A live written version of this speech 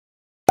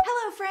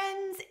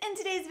friends, in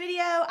today's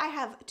video I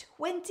have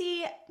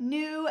 20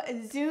 new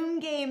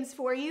Zoom games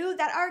for you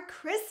that are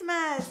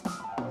Christmas.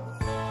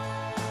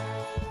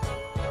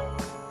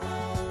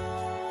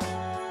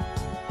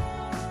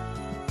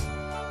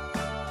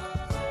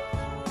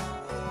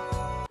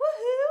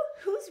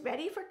 Who's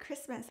ready for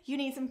Christmas? You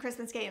need some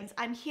Christmas games.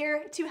 I'm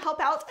here to help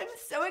out. I'm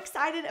so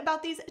excited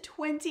about these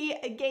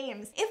 20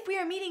 games. If we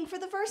are meeting for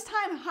the first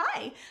time,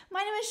 hi,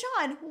 my name is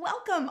Shawn.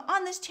 Welcome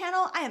on this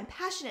channel. I am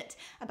passionate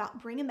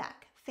about bringing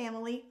back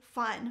family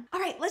fun. All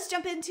right, let's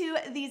jump into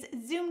these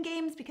Zoom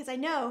games because I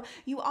know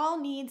you all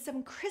need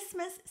some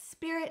Christmas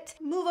spirit.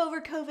 Move over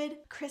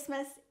COVID,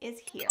 Christmas is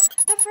here.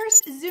 The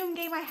first Zoom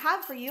game I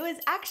have for you is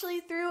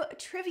actually through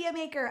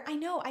TriviaMaker. I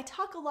know I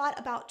talk a lot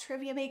about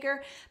TriviaMaker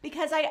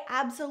because I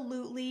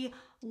absolutely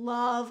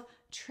love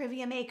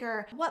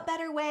TriviaMaker. What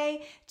better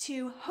way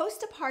to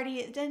host a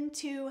party than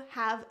to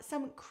have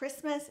some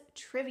Christmas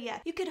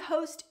trivia? You could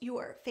host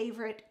your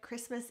favorite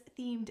Christmas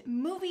themed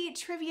movie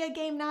trivia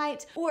game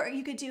night, or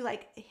you could do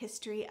like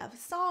history of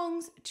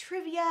songs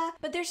trivia,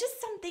 but there's just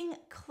something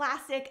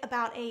classic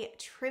about a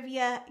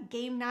trivia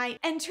game night,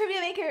 and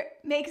TriviaMaker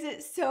makes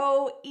it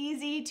so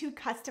easy to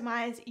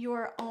customize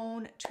your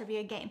own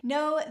trivia game.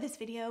 No, this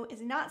video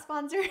is not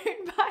sponsored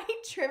by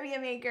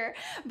TriviaMaker,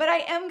 but I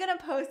am gonna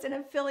post an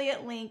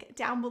affiliate link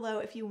down below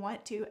if you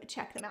want to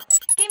check them out.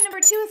 Game number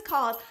 2 is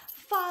called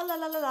Fa La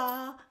La La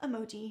La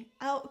Emoji.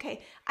 Oh,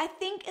 okay. I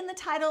think in the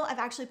title I've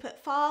actually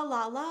put Fa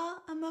La La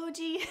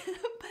Emoji,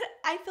 but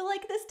I feel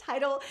like this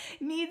title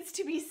needs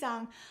to be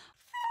sung.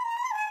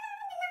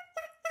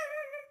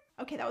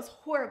 Okay, that was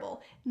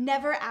horrible.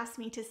 Never ask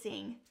me to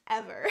sing,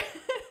 ever.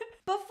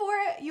 Before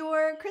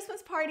your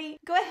Christmas party,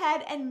 go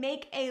ahead and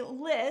make a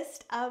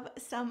list of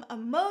some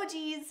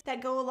emojis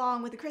that go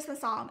along with the Christmas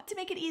song. To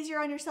make it easier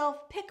on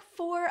yourself, pick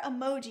 4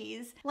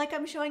 emojis, like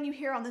I'm showing you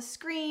here on the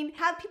screen.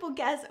 Have people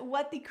guess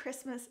what the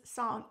Christmas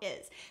song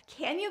is.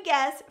 Can you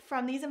guess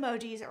from these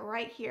emojis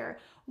right here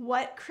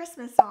what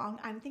Christmas song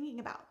I'm thinking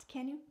about?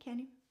 Can you?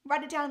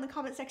 Write it down in the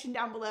comment section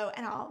down below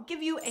and I'll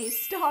give you a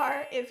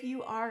star if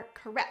you are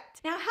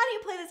correct. Now, how do you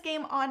play this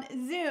game on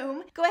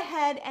Zoom? Go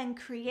ahead and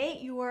create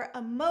your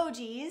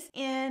emojis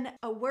in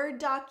a Word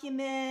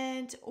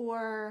document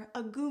or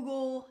a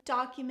Google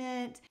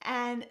document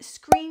and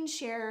screen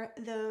share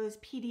those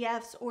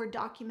PDFs or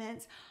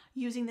documents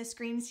using the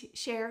screen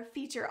share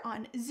feature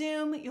on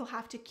Zoom. You'll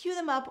have to queue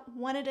them up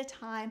one at a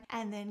time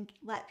and then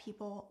let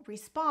people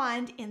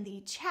respond in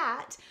the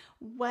chat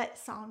what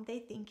song they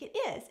think it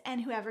is.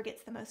 And whoever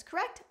gets the most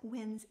correct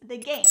wins the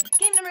game.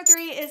 Game number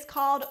 3 is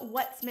called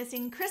What's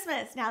Missing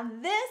Christmas. Now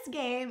this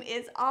game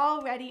is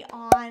already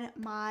on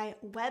my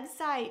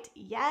website.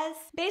 Yes.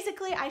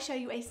 Basically, I show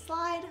you a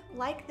slide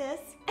like this.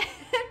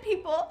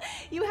 People,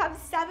 you have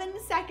 7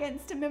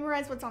 seconds to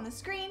memorize what's on the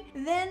screen.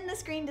 Then the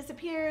screen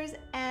disappears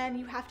and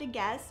you have to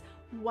guess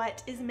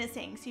what is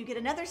missing. So you get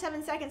another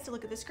 7 seconds to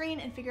look at the screen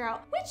and figure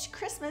out which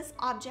Christmas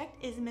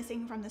object is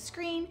missing from the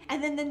screen.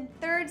 And then the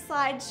third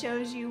slide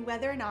shows you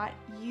whether or not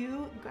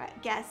you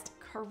guessed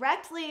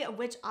correctly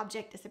which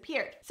object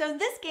disappeared. So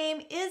this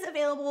game is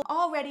available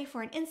already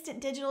for an instant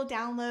digital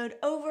download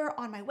over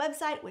on my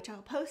website, which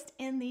I'll post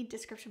in the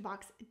description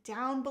box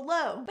down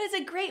below. But it's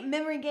a great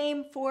memory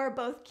game for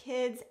both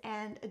kids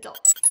and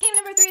adults. Game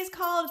number 3 is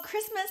called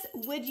Christmas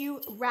Would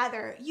You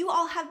Rather. You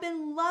all have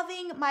been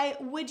loving my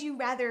Would You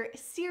Rather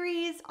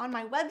series on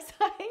my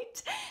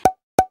website.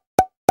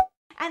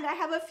 And I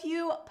have a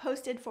few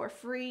posted for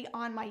free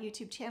on my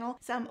YouTube channel,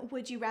 some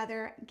Would You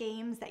Rather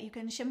games that you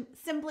can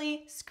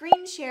simply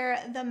screen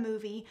share the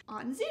movie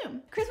on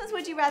Zoom. Christmas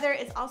Would You Rather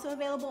is also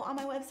available on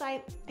my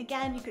website.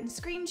 Again, you can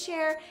screen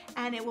share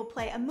and it will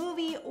play a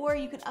movie, or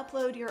you can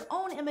upload your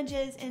own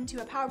images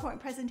into a PowerPoint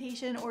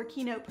presentation or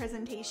Keynote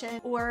presentation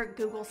or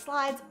Google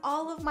Slides.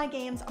 All of my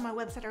games on my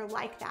website are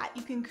like that.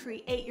 You can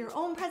create your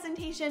own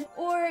presentation,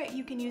 or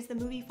you can use the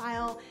movie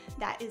file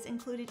that is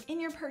included in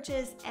your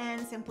purchase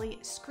and simply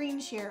screen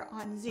share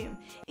on Zoom.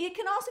 It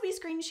can also be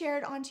screen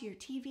shared onto your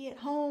TV at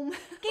home.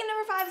 Game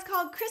number 5 is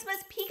called Christmas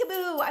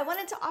Peekaboo. I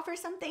wanted to offer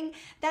something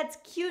that's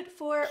cute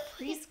for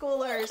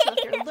preschoolers. So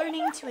if they're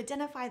learning to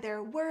identify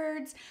their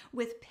words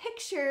with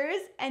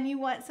pictures and you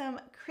want some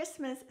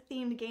Christmas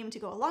themed game to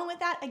go along with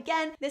that,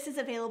 again, this is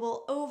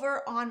available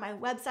over on my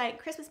website,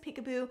 Christmas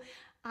Peekaboo.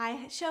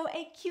 I show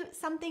a cute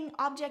something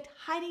object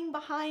hiding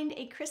behind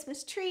a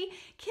Christmas tree.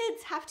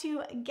 Kids have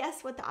to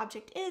guess what the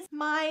object is.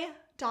 My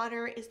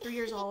daughter is 3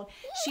 years old.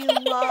 She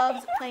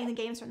loves playing the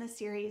games from this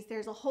series.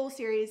 There's a whole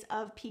series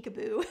of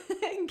Peekaboo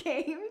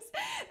games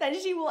that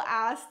she will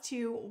ask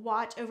to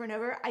watch over and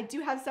over. I do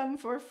have some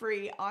for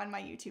free on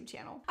my YouTube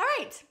channel. All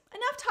right,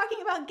 enough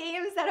talking about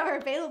games that are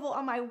available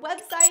on my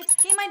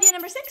website. Game idea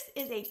number 6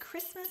 is a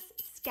Christmas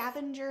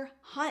Scavenger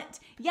Hunt.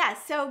 Yes,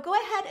 so go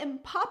ahead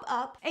and pop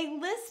up a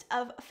list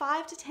of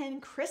 5 to 10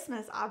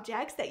 Christmas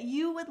objects that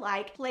you would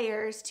like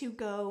players to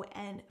go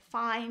and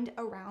find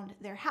around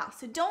their house.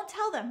 So don't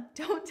tell them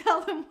don't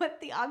tell them what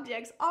the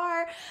objects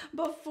are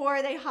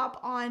before they hop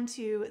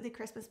onto the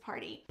Christmas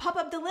party. Pop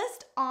up the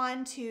list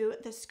onto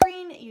the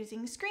screen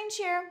using screen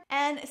share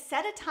and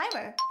set a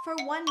timer for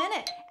 1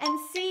 minute and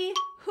see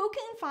who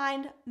can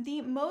find the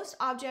most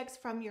objects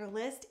from your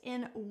list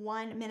in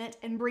 1 minute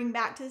and bring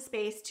back to the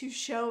space to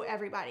show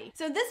everybody.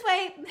 So this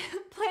way,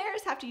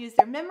 players have to use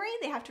their memory.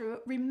 They have to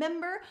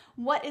remember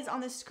what is on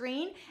the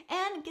screen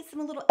and get some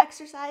a little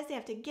exercise. They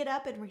have to get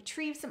up and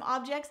retrieve some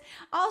objects.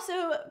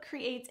 Also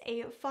creates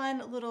a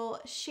fun little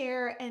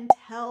share and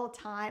tell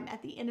time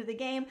at the end of the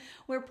game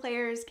where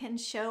players can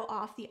show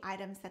off the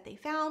items that they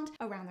found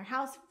around their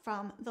house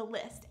from the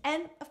list.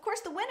 And of course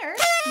the winner,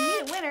 you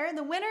need a winner.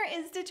 The winner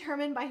is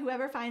determined by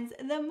whoever finds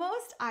the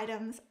most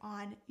items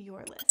on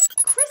your list.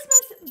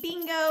 Christmas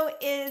bingo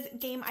is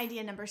game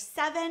idea number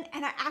 7,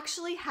 and I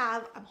actually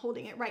have, I'm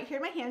holding it right here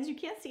in my hands, you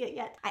can't see it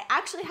yet. I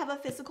actually have a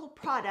physical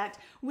product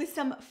with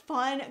some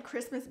fun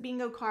Christmas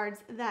bingo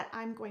cards that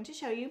I'm going to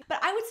show you, but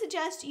I would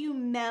suggest you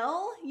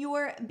mail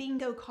your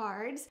bingo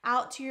cards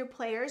out to your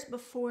players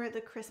before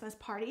the Christmas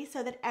party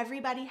so that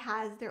everybody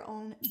has their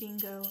own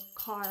bingo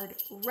card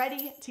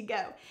ready to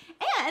go.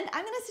 And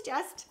I'm gonna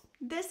suggest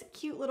this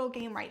cute little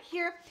game right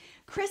here,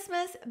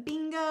 Christmas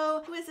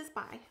Bingo. Who is this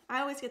by? I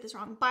always get this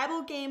wrong.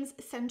 Bible Games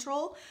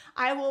Central.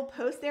 I will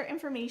post their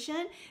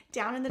information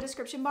down in the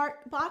description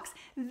box.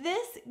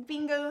 This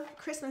bingo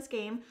Christmas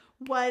game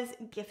was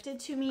gifted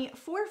to me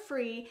for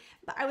free,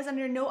 but I was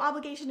under no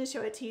obligation to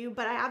show it to you,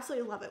 but I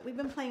absolutely love it. We've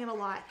been playing it a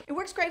lot. It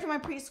works great for my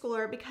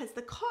preschooler because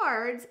the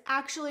cards,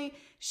 actually,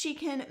 she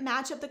can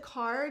match up the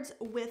cards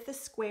with the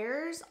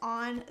squares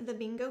on the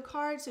bingo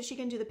card, so she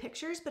can do the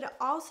pictures, but it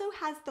also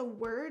has the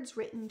words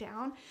written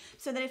down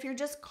so that if you're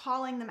just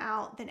calling them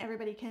out, then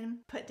everybody can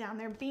put down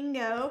their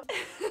bingo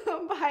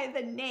by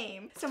the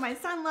name. So my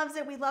son loves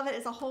it. We love it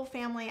as a whole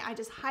family. I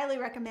just highly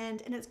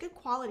recommend, and it's good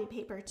quality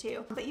paper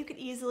too, but you could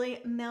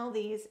easily mail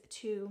these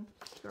to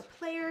your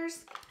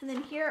players. And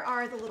then here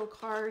are the little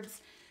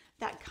cards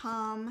that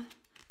come,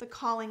 the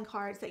calling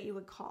cards that you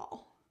would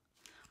call.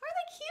 Aren't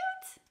they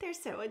cute?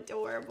 They're so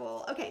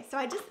adorable. Okay, so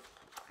I just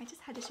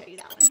had to show you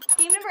that one.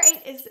 Game number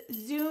 8 is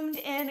Zoomed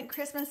In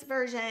Christmas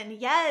version.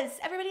 Yes,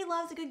 everybody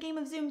loves a good game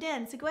of Zoomed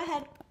In. So go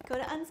ahead, go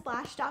to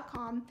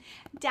unsplash.com,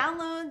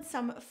 download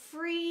some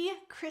free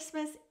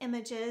Christmas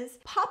images,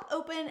 pop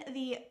open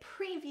the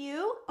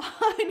preview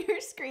on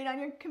your screen on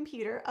your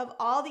computer of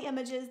all the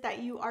images that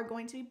you are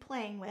going to be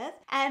playing with,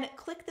 and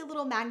click the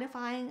little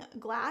magnifying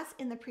glass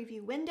in the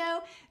preview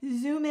window,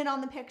 zoom in on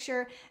the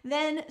picture,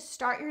 then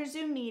start your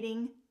Zoom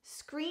meeting,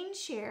 screen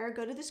share,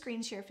 go to the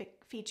screen share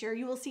feature.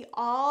 You will see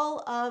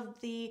all of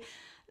the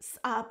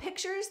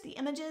pictures, the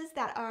images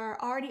that are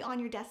already on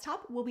your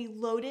desktop will be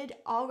loaded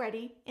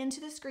already into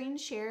the screen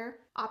share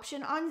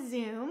option on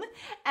Zoom.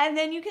 And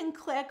then you can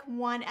click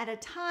one at a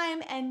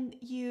time and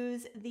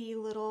use the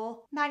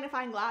little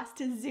magnifying glass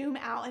to zoom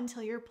out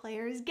until your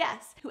players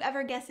guess.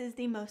 Whoever guesses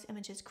the most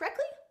images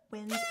correctly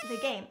wins the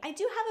game. I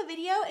do have a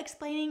video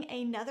explaining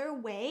another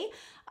way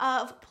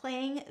of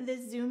playing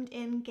this zoomed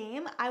in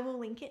game. I will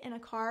link it in a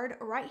card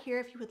right here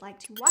if you would like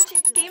to watch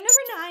it. Game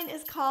number 9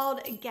 is called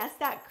Guess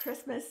That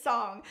Christmas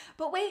Song.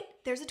 But wait,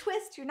 there's a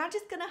twist. You're not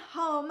just gonna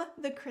hum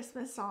the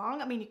Christmas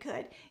song. I mean,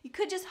 you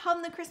could just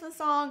hum the Christmas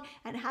song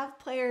and have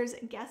players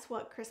guess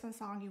what Christmas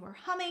song you were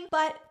humming,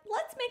 but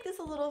let's make this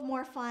a little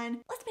more fun.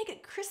 Let's make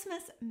it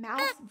Christmas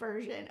mouse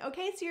version,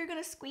 okay? So you're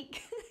gonna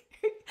squeak.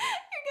 You're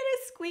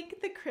gonna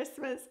squeak the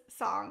Christmas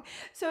song.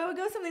 So it would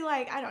go something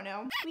like, I don't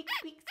know, squeak,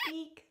 squeak,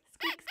 squeak,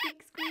 squeak,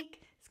 squeak,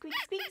 squeak, squeak,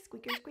 squeak,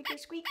 squeaker, squeaker,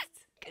 squeaks.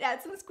 Could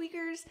add some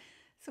squeakers,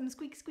 some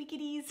squeak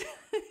squeakities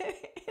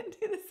into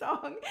the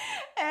song,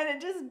 and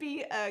it'd just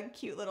be a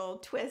cute little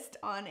twist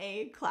on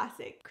a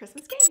classic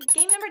Christmas game.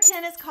 Game number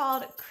 10 is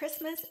called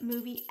Christmas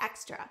Movie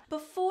Extra.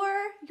 Before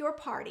your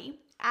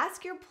party,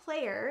 ask your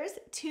players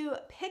to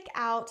pick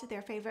out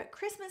their favorite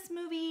Christmas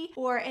movie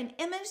or an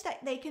image that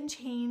they can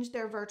change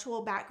their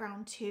virtual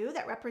background to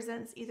that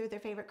represents either their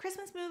favorite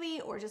Christmas movie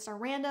or just a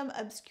random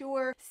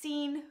obscure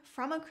scene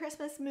from a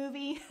Christmas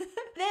movie.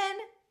 Then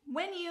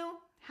when you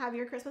have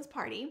your Christmas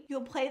party,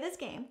 you'll play this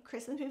game,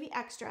 Christmas Movie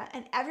Extra,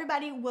 and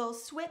everybody will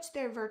switch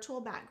their virtual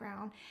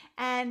background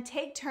and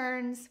take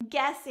turns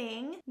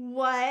guessing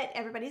what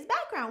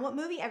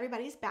movie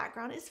everybody's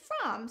background is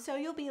from. So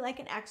you'll be like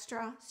an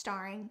extra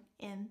starring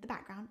in the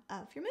background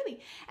of your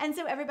movie. And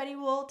so everybody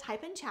will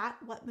type in chat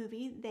what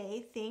movie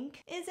they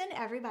think is in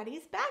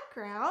everybody's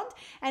background,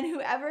 and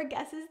whoever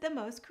guesses the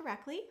most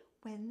correctly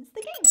wins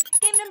the game.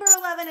 Game number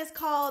 11 is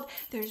called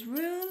There's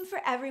Room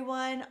for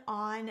Everyone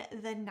on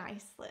the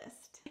Nice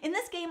List. In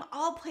this game,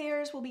 all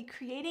players will be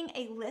creating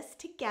a list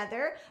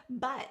together,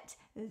 but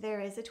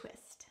there is a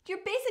twist. You're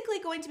basically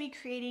going to be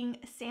creating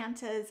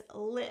Santa's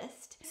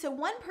list. So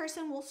one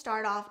person will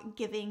start off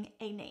giving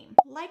a name,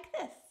 like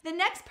this. The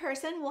next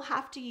person will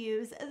have to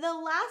use the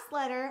last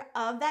letter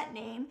of that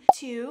name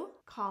to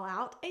call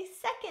out a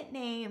second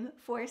name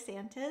for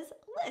Santa's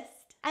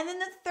list. And then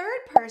the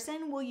third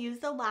person will use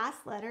the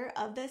last letter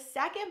of the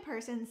second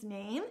person's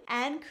name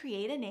and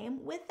create a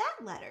name with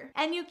that letter.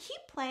 And you keep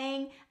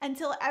playing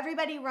until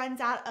everybody runs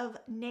out of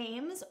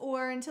names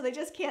or until they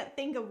just can't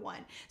think of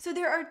one. So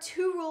there are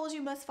 2 rules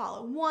you must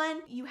follow.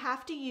 1, you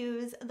have to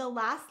use the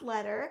last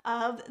letter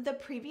of the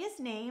previous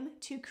name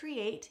to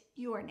create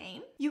your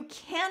name. You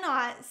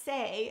cannot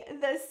say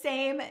the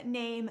same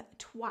name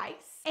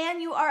twice.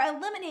 And you are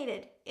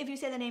eliminated if you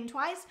say the name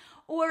twice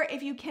or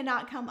if you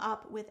cannot come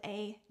up with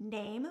a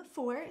name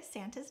for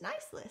Santa's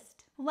nice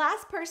list.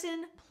 Last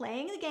person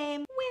playing the game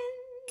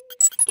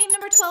wins. Game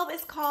number 12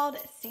 is called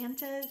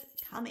Santa's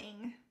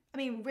Coming. I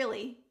mean,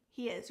 really,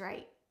 he is,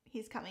 right?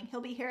 He's coming.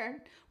 He'll be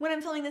here. When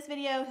I'm filming this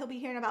video, he'll be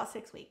here in about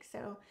 6 weeks.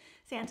 So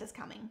Santa's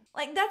coming.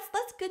 Like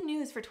that's good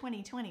news for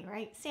 2020,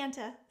 right?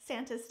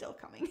 Santa's still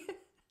coming.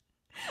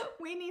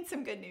 We need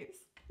some good news.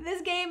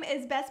 This game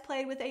is best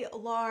played with a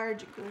large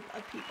group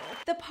of people.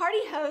 The party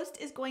host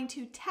is going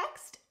to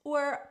text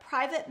or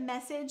private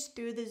message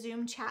through the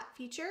Zoom chat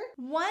feature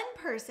one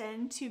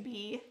person to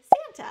be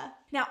Santa.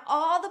 Now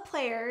all the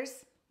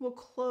players will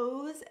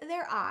close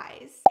their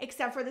eyes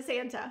except for the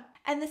Santa.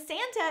 And the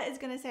Santa is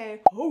gonna say,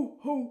 ho,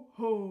 ho,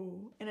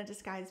 ho, in a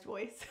disguised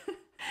voice.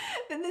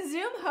 Then the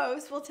Zoom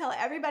host will tell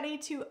everybody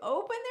to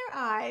open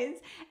their eyes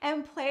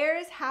and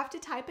players have to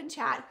type in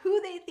chat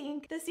who they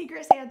think the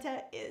Secret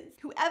Santa is.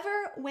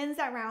 Whoever wins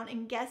that round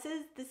and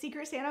guesses the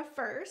Secret Santa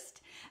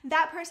first,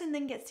 that person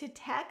then gets to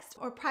text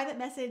or private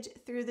message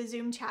through the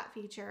Zoom chat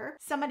feature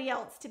somebody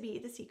else to be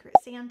the Secret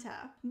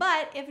Santa.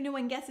 But if no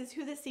one guesses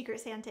who the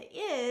Secret Santa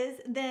is,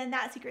 then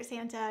that Secret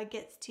Santa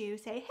gets to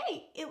say,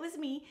 hey, it was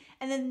me,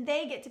 and then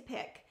they get to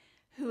pick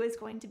who is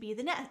going to be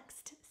the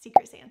next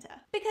Secret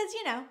Santa. Because,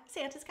 you know,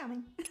 Santa's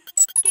coming.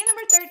 Game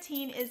number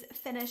 13 is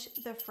Finish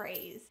the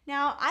Phrase.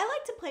 Now, I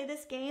like to play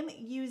this game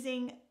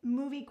using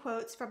movie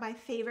quotes from my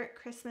favorite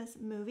Christmas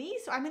movie.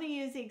 So I'm going to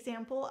use the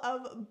example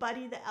of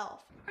Buddy the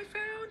Elf. I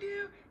found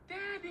you,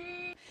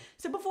 Daddy.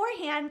 So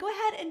beforehand, go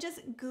ahead and just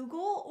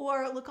Google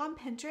or look on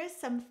Pinterest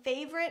some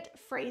favorite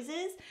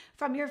phrases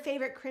from your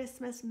favorite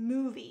Christmas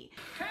movie.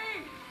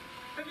 Hey,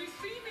 have you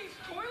seen these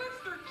toilets?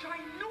 They're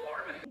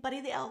ginormous. Buddy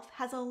the Elf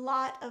has a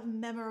lot of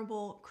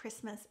memorable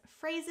Christmas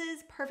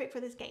phrases, perfect for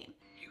this game.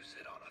 You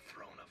sit on a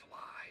throne of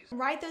lies.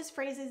 Write those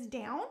phrases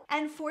down,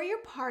 and for your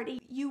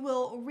party, you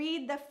will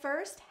read the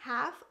first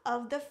half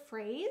of the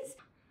phrase.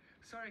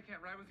 Sorry, I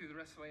can't ride with you the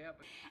rest of the way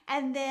up.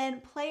 And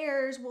then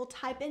players will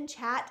type in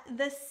chat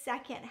the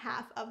second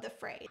half of the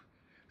phrase.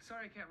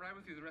 Sorry, I can't ride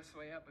with you the rest of the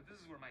way up, but this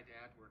is where my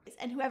dad works.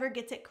 And whoever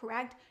gets it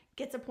correct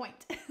gets a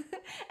point.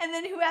 And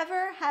then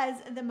whoever has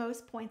the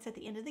most points at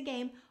the end of the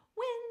game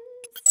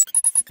wins.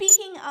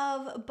 Speaking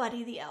of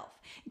Buddy the Elf,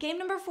 game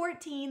number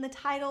 14, the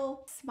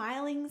title,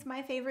 Smiling's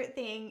My Favorite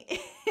Thing,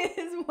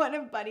 is one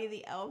of Buddy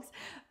the Elf's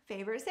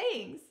favorite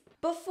sayings.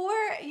 Before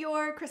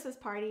your Christmas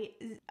party,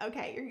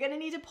 okay, you're gonna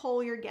need to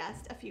poll your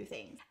guests a few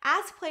things.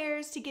 Ask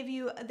players to give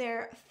you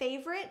their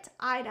favorite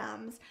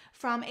items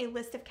from a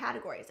list of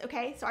categories,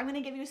 okay? So I'm gonna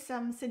give you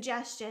some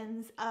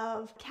suggestions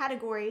of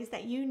categories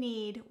that you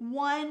need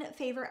one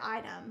favorite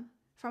item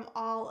from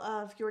all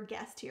of your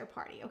guests to your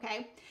party,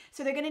 okay?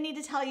 So they're gonna need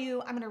to tell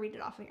you, I'm gonna read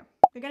it off of here.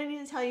 They're gonna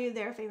need to tell you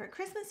their favorite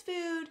Christmas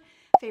food,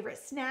 favorite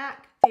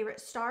snack, favorite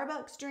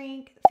Starbucks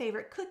drink,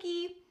 favorite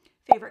cookie,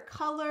 favorite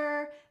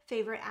color,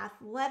 favorite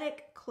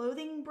athletic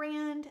clothing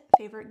brand,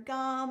 favorite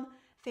gum,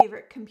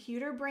 favorite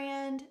computer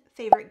brand,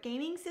 favorite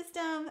gaming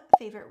system,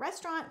 favorite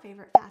restaurant,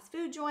 favorite fast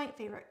food joint,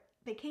 favorite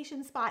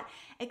vacation spot,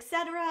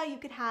 etc. You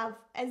could have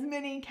as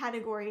many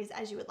categories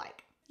as you would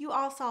like. You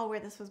all saw where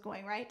this was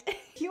going, right?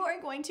 You are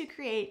going to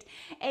create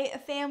a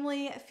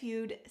Family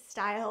Feud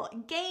style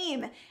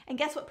game. And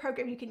guess what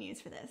program you can use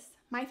for this?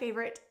 My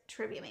favorite,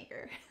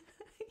 TriviaMaker.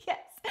 Yes,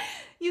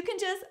 you can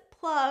just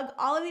plug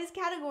all of these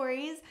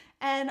categories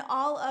and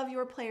all of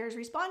your players'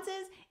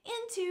 responses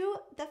into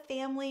the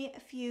Family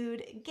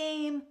Feud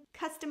game.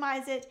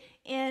 Customize it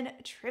in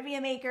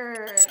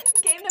TriviaMaker.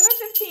 Game number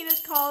 15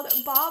 is called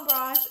Bob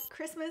Ross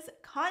Christmas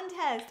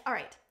Contest. All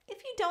right,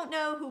 if you don't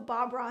know who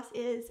Bob Ross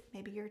is,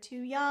 maybe you're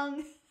too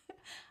young,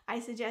 I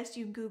suggest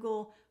you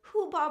Google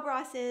who Bob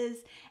Ross is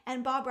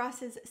and Bob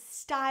Ross's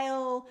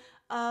style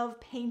of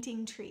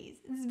painting trees.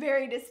 It's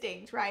very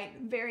distinct, right?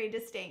 Very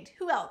distinct.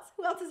 Who else?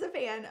 Who else is a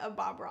fan of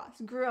Bob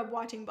Ross? Grew up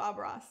watching Bob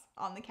Ross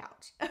on the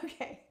couch.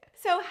 Okay.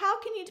 So how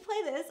can you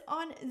play this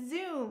on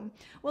Zoom?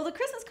 Well, the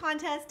Christmas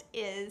contest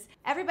is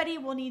everybody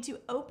will need to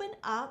open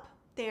up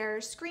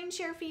their screen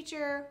share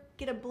feature,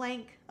 get a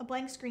blank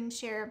screen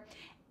share,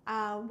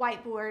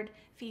 whiteboard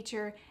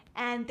feature,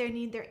 and they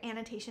need their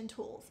annotation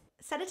tools.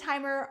 Set a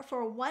timer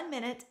for 1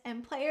 minute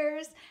and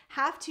players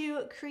have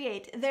to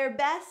create their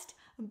best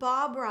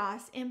Bob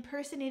Ross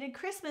impersonated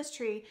Christmas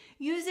tree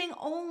using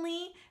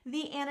only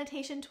the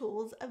annotation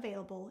tools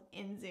available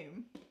in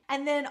Zoom.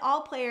 And then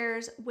all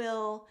players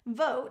will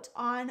vote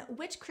on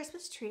which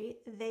Christmas tree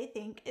they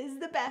think is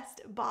the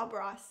best Bob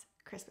Ross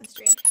Christmas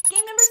tree.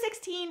 Game number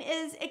 16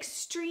 is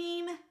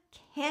Extreme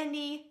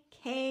Candy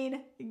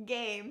Cane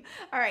Game.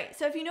 All right,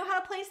 so if you know how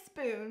to play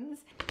spoons,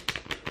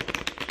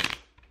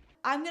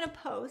 I'm gonna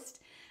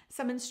post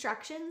some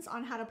instructions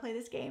on how to play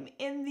this game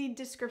in the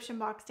description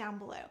box down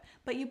below.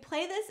 But you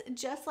play this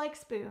just like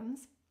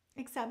spoons,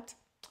 except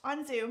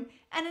on Zoom,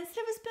 and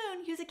instead of a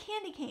spoon, use a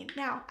candy cane.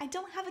 Now, I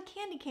don't have a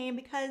candy cane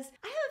because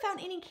I haven't found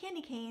any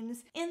candy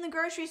canes in the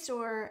grocery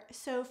store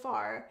so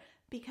far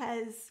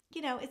because,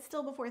 you know, it's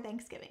still before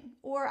Thanksgiving,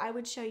 or I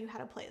would show you how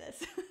to play this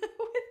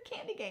with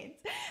candy canes.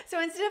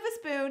 So instead of a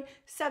spoon,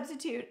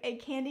 substitute a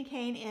candy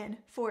cane in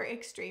for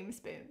extreme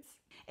spoons.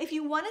 If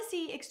you want to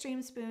see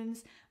extreme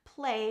spoons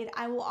played,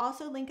 I will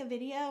also link a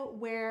video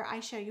where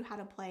I show you how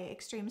to play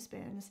extreme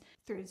spoons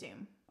through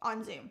Zoom.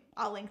 On Zoom.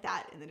 I'll link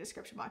that in the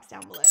description box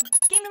down below.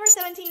 Game number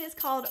 17 is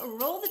called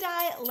Roll the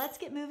Die, Let's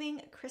Get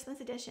Moving Christmas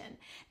Edition.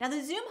 Now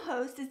the Zoom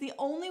host is the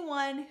only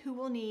one who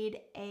will need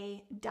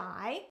a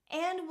die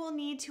and will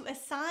need to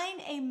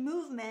assign a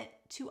movement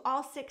to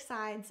all 6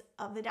 sides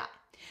of the die.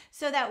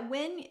 So that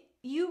when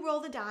you roll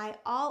the die,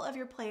 all of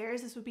your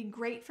players, this would be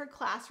great for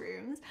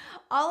classrooms,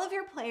 all of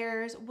your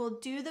players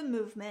will do the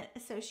movement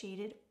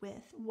associated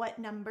with what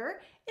number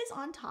is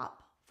on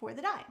top for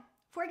the die.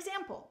 For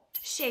example,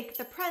 shake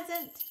the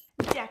present,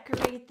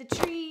 decorate the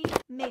tree,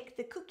 make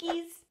the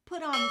cookies,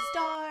 put on the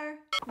star,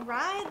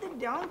 ride the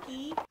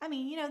donkey. I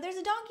mean, you know, there's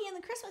a donkey in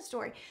the Christmas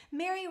story.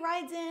 Mary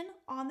rides in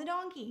on the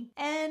donkey.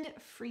 And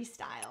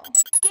freestyle.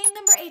 Game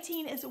number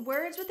 18 is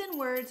Words Within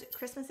Words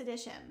Christmas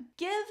Edition.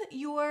 Give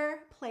your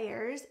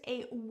players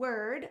a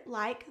word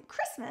like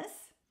Christmas.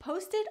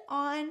 Post it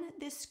on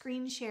this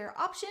screen share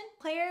option.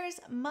 Players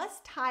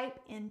must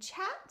type in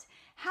chat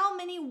how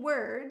many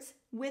words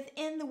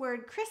within the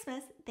word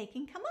Christmas they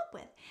can come up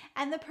with.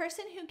 And the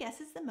person who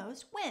guesses the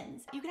most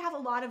wins. You could have a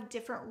lot of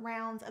different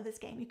rounds of this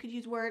game. You could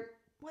use my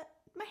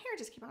hair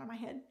just came out of my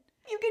head.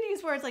 You could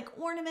use words like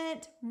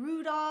ornament,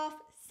 Rudolph,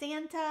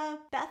 Santa,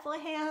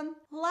 Bethlehem,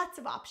 lots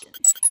of options.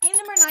 Game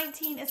number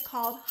 19 is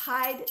called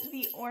Hide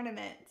the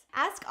Ornament.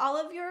 Ask all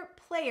of your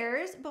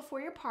players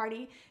before your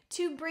party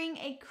to bring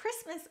a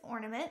Christmas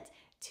ornament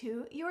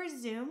to your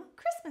Zoom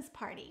Christmas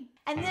party.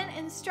 And then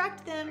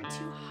instruct them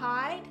to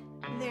hide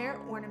their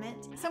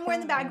ornament somewhere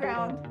in the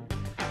background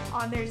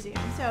on their Zoom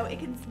so it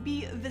can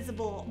be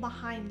visible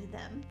behind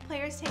them.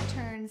 Players take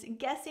turns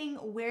guessing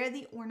where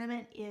the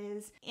ornament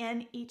is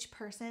in each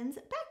person's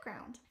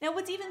background. Now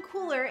what's even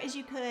cooler is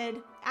you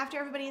could, after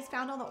everybody has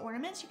found all the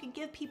ornaments, you could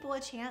give people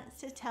a chance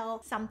to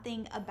tell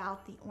something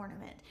about the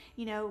ornament.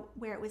 You know,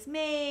 where it was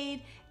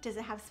made, does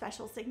it have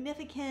special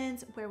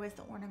significance, where was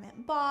the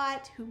ornament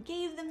bought, who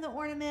gave them the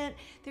ornament.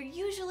 There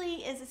usually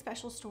is a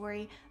special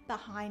story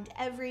behind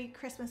every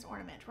Christmas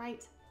ornament,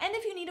 right? And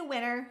if you need a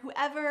winner,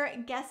 whoever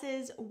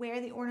guesses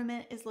where the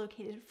ornament is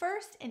located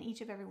first in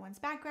each of everyone's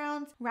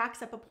backgrounds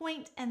racks up a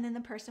point, and then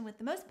the person with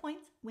the most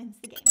points wins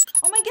the game.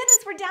 Oh my goodness,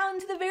 we're down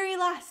to the very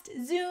last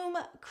Zoom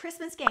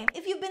Christmas game.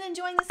 If you've been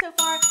enjoying this so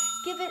far,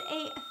 give it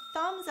a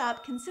thumbs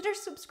up. Consider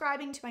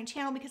subscribing to my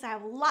channel because I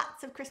have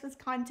lots of Christmas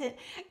content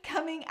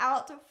coming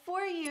out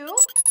for you.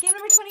 Game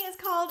number 20 is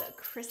called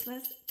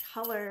Christmas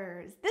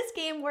Colors. This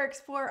game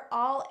works for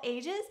all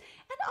ages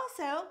and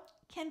also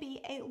can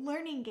be a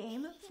learning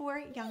game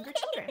for younger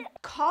children.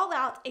 Call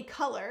out a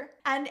color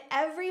and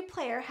every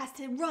player has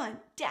to run,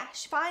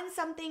 dash, find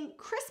something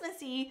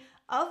Christmassy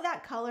of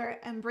that color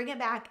and bring it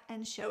back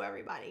and show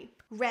everybody.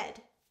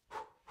 Red.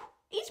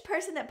 Each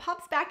person that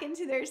pops back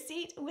into their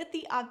seat with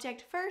the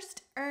object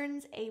first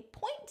earns a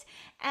point,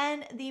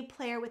 and the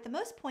player with the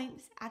most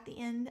points at the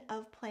end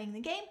of playing the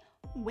game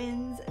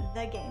wins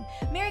the game.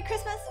 Merry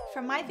Christmas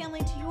from my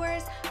family to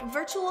yours.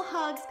 Virtual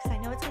hugs, because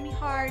I know it's gonna be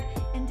hard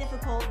and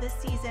difficult this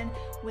season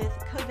with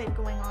COVID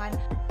going on.